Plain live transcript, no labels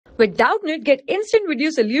With Doubtnut, get instant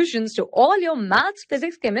video solutions to all your maths,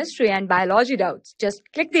 physics, chemistry, and biology doubts. Just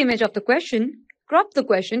click the image of the question, crop the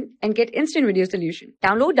question, and get instant video solution.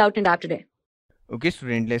 Download Doubtnut app today. Okay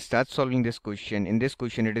student, let's start solving this question. In this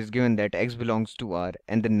question it is given that x belongs to R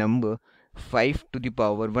and the number 5 to the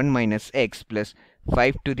power 1 minus x plus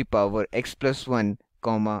 5 to the power x plus 1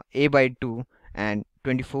 comma a by 2 and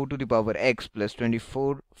 24 to the power x plus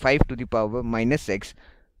 5 to the power minus x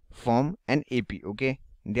form an AP. Okay,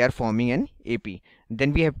 they are forming an AP.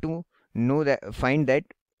 Then we have to find that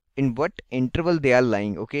in what interval they are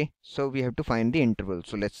lying. Okay, so we have to find the interval.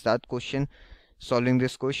 So let's start solving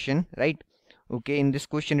this question, right? Okay, in this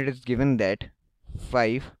question it is given that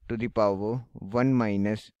 5 to the power 1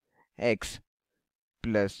 minus x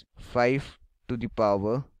plus 5 to the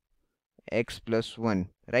power x plus 1,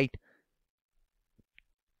 right,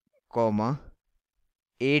 comma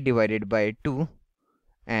a divided by 2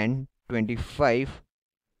 and 25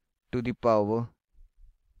 to the power,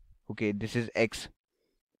 okay, this is x.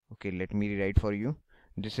 Okay, let me rewrite for you.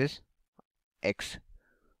 This is x.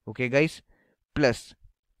 Okay guys, plus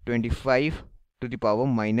 25 to the power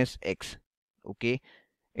minus x. Okay,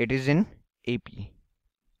 it is in AP,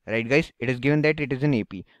 right guys? It is given that it is in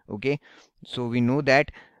AP. Okay, so we know that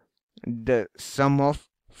the sum of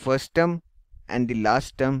first term and the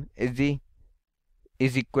last term is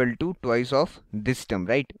equal to twice of this term,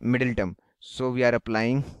 right, middle term. So we are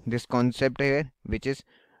applying this concept here, which is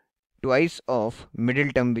twice of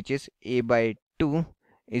middle term, which is a by 2,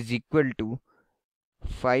 is equal to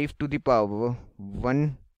 5 to the power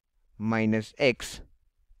 1 minus x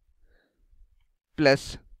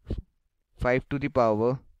plus 5 to the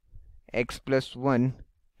power x plus 1,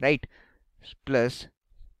 right, plus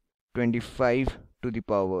 25 to the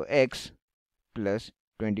power x plus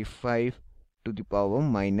 25 to the power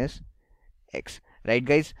minus x, right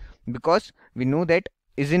guys? Because we know that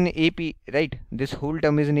is in AP, right? This whole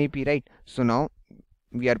term is in AP, right? So now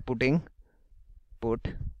we are put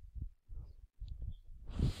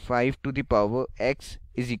 5 to the power x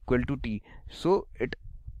is equal to t. So it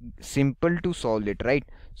simple to solve it, right?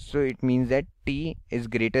 So it means that t is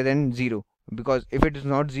greater than 0, because if it is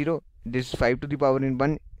not 0, this 5 to the power in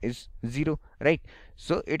 1 is 0, right?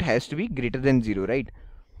 So it has to be greater than 0, right?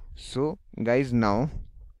 So guys, now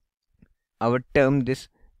our term, this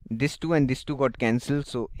 2 and this 2 got cancelled,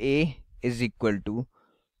 so a is equal to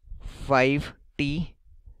 5t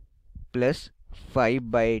plus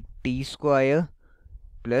 5 by t square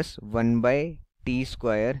plus 1 by t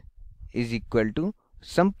square is equal to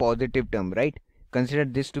some positive term, right? Consider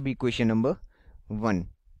this to be equation number 1.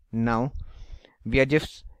 Now we are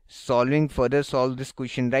just further solve this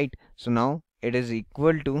question, right? So now it is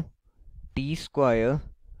equal to t square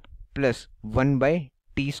plus 1 by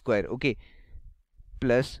t square, okay,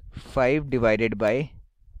 plus 5 divided by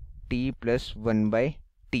t plus 1 by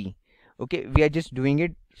t. Okay, we are just doing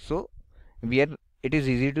it, so it is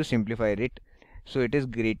easy to simplify it. So it is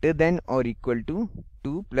greater than or equal to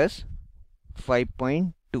 2 plus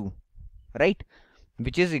 5.2, right,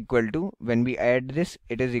 which is equal to, when we add this,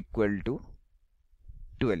 it is equal to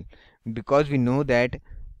 12, because we know that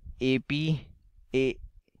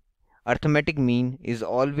arithmetic mean is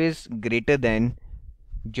always greater than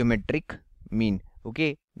geometric mean.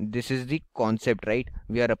 Okay, this is the concept, right,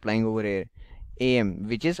 we are applying over here. AM,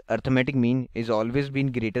 which is arithmetic mean, is always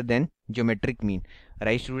been greater than geometric mean,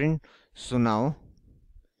 right student? So now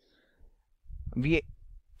we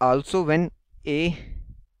also, when a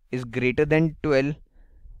is greater than 12,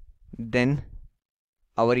 then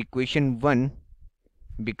our equation 1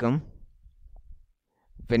 become,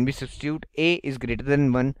 when we substitute a is greater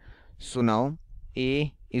than 1, so now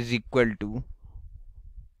a is equal to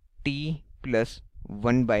t plus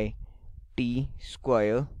 1 by t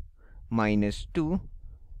square minus 2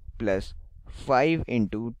 plus 5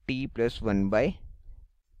 into t plus 1 by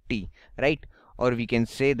t, right? Or we can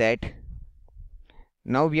say that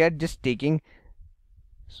now we are just taking,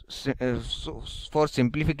 so for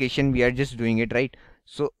simplification we are just doing it, right?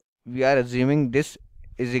 So we are assuming this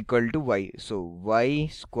is equal to y, so y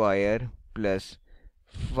square plus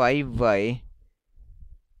 5y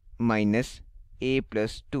minus a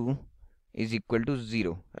plus 2 is equal to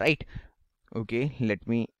 0, right? Okay, let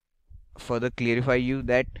me further clarify you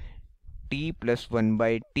that t plus 1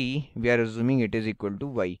 by t, we are assuming it is equal to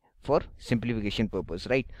y for simplification purpose,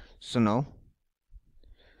 right? So now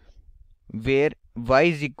where y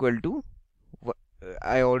is equal to,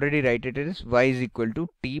 I already write it as y is equal to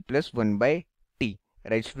t plus 1 by t,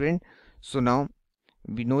 right student? So now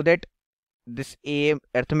we know that this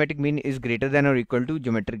arithmetic mean is greater than or equal to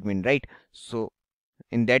geometric mean, right? So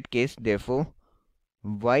in that case, therefore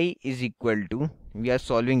y is equal to we are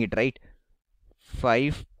solving it, right?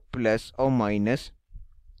 5 plus or minus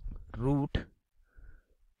root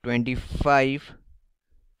 25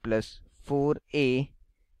 plus 4a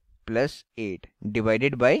plus 8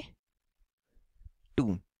 divided by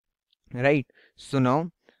 2, right? So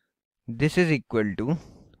now this is equal to,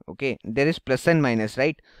 okay, there is plus and minus,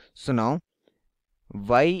 right? So now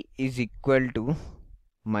y is equal to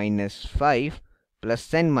minus 5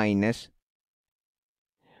 plus and minus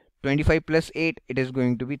 25 plus 8, it is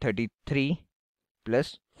going to be 33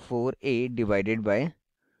 plus 4a divided by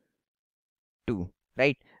 2,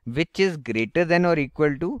 right? Which is greater than or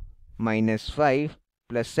equal to minus 5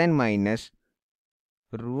 plus and minus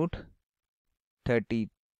root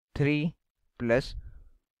 33 plus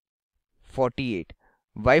 48.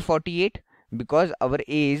 Why 48? Because our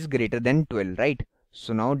a is greater than 12, right?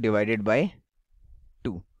 So now divided by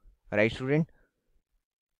 2, right student?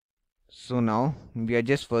 So now we are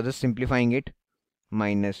just further simplifying it.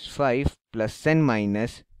 Minus 5 plus and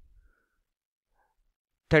minus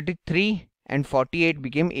 33 and 48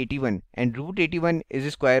 became 81, and root 81 is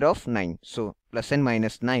the square of 9. So plus and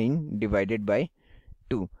minus 9 divided by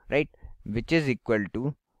 2, right? Which is equal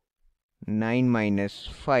to 9 minus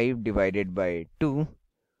 5 divided by 2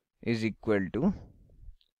 is equal to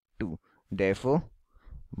 2. Therefore,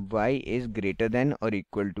 y is greater than or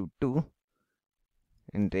equal to 2,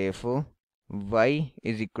 and therefore y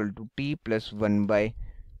is equal to t plus 1 by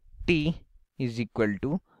t is equal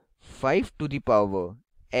to 5 to the power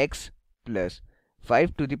x plus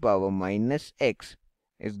 5 to the power minus x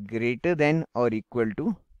is greater than or equal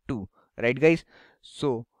to 2, right guys?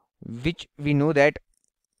 So which we know that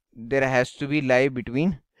there has to be lie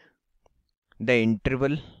between the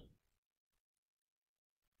interval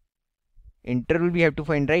we have to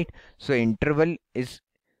find, right? So interval is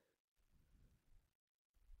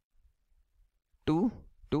 2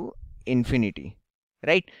 to infinity,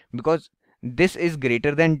 right? Because this is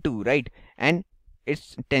greater than 2, right? And it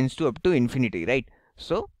tends to up to infinity, right?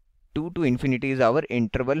 So 2 to infinity is our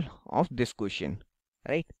interval of this question,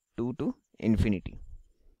 right? 2 to infinity.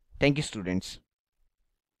 Thank you, students.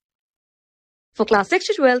 For class 6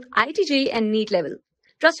 to 12, IIT JEE and NEET level.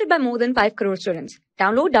 Trusted by more than 5 crore students.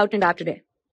 Download Doubtnut app today.